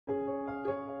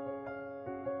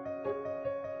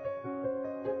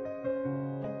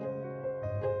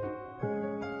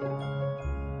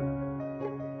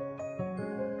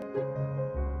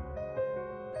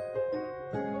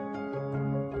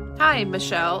Hi,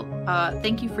 Michelle.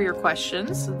 Thank you for your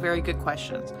questions. Very good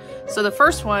questions. So the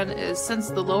first one is,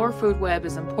 since the lower food web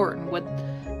is important, would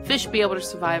fish be able to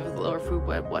survive if the lower food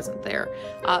web wasn't there?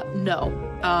 No.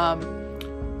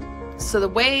 So the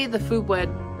way the food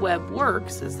web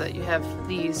works is that you have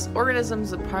these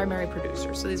organisms of primary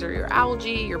producers. So these are your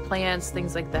algae, your plants,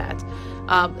 things like that,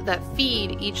 that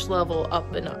feed each level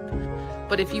up and up.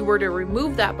 But if you were to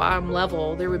remove that bottom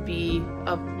level, there would be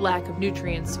a lack of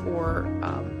nutrients or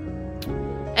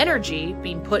energy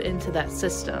being put into that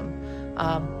system.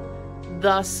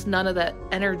 Thus, none of that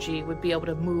energy would be able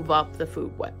to move up the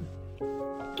food web.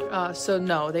 So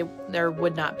no, there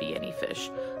would not be any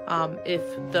fish if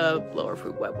the lower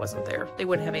food web wasn't there. They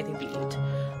wouldn't have anything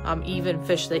to eat. Even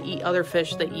fish that eat other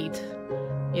fish that eat,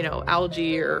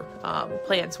 algae or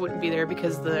plants wouldn't be there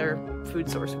because their food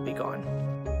source would be gone.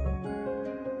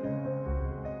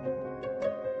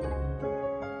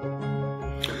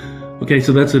 Okay,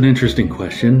 so that's an interesting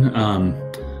question.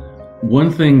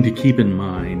 One thing to keep in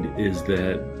mind is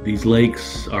that these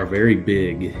lakes are very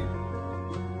big,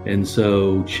 and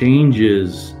so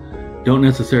changes don't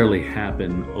necessarily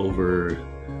happen over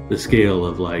the scale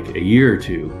of like a year or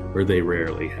two, or they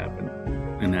rarely happen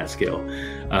in that scale.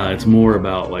 It's more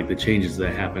about like the changes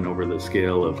that happen over the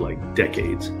scale of like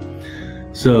decades.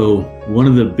 So one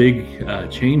of the big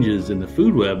changes in the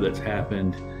food web that's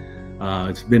happened,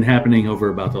 it's been happening over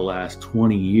about the last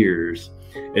 20 years,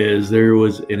 is there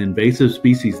was an invasive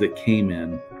species that came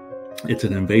in. It's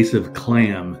an invasive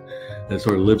clam that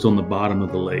sort of lives on the bottom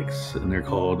of the lakes, and they're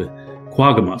called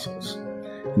quagga mussels.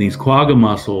 And these quagga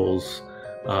mussels,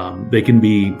 they can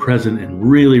be present in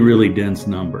really, really dense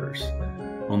numbers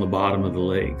on the bottom of the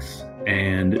lakes,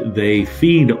 and they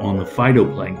feed on the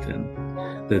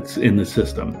phytoplankton that's in the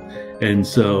system. And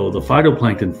so the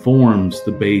phytoplankton forms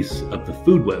the base of the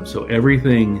food web. So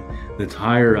everything that's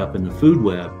higher up in the food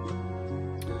web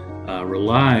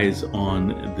relies on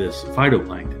this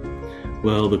phytoplankton.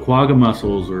 Well, the quagga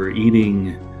mussels are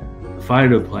eating the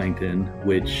phytoplankton,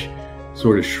 which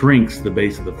sort of shrinks the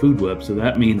base of the food web. So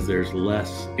that means there's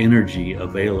less energy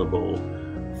available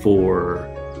for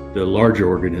the larger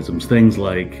organisms, things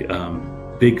like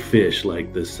big fish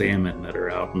like the salmon that are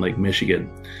out in Lake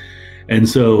Michigan. And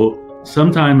so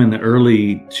sometime in the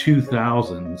early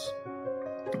 2000s,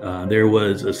 there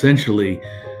was essentially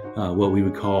what we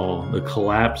would call the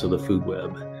collapse of the food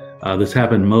web. This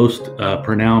happened most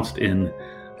pronounced in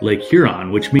Lake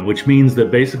Huron, which means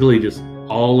that basically just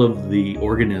all of the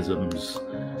organisms,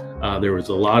 there was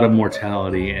a lot of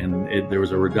mortality, and there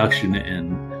was a reduction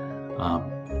in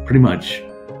pretty much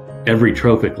every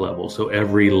trophic level. So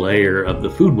every layer of the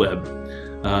food web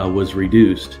was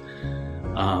reduced.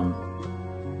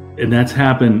 And that's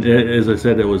happened, as I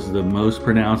said, it was the most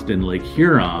pronounced in Lake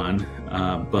Huron,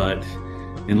 but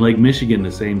in Lake Michigan,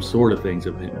 the same sort of things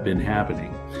have been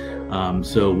happening.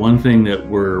 So one thing that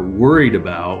we're worried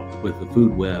about with the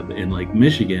food web in Lake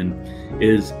Michigan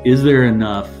is there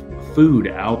enough food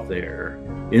out there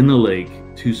in the lake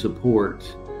to support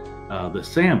the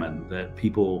salmon that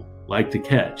people like to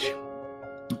catch?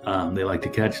 They like to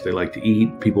catch, they like to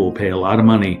eat. People will pay a lot of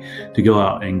money to go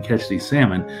out and catch these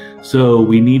salmon. So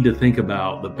we need to think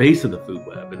about the base of the food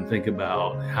web and think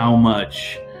about how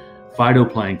much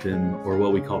phytoplankton, or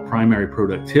what we call primary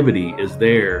productivity, is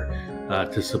there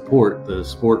to support the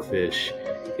sport fish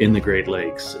in the Great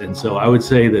Lakes. And so I would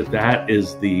say that that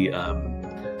is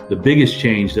the biggest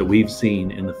change that we've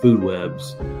seen in the food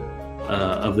webs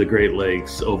of the Great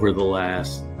Lakes over the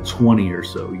last 20 or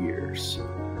so years.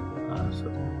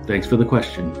 So thanks for the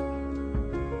question.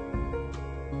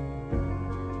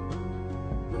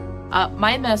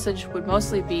 My message would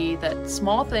mostly be that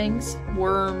small things,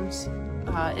 worms,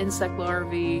 insect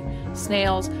larvae,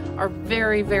 snails, are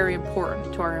very, very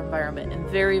important to our environment and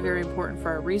very, very important for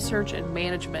our research and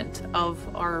management of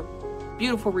our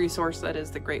beautiful resource that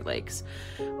is the Great Lakes.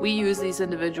 We use these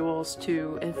individuals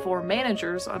to inform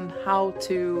managers on how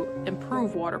to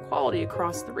improve water quality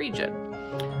across the region.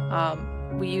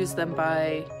 We use them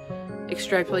by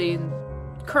extrapolating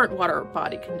current water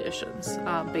body conditions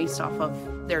based off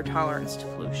of their tolerance to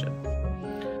pollution.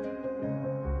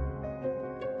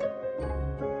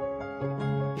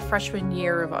 Freshman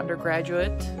year of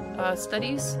undergraduate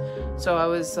studies, so I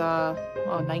was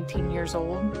 19 years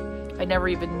old. I never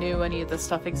even knew any of this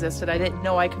stuff existed. I didn't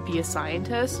know I could be a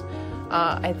scientist.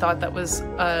 I thought that was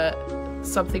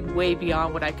something way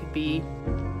beyond what I could be.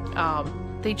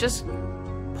 They just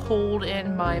pulled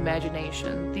in my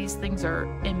imagination. These things are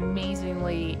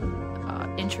amazingly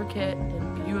intricate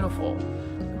and beautiful.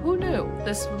 Who knew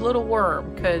this little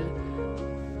worm could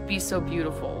be so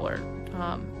beautiful, or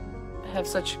have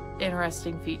such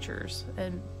interesting features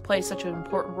and play such an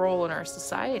important role in our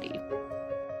society.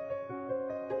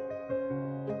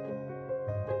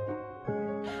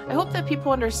 I hope that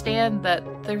people understand that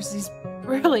there's these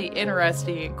really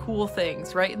interesting and cool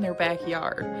things right in their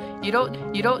backyard. You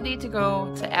don't need to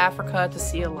go to Africa to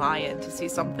see a lion, to see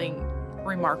something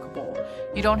remarkable.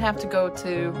 You don't have to go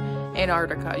to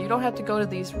Antarctica. You don't have to go to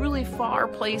these really far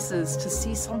places to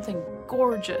see something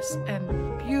gorgeous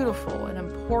and beautiful and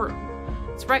important.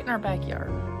 It's right in our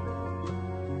backyard.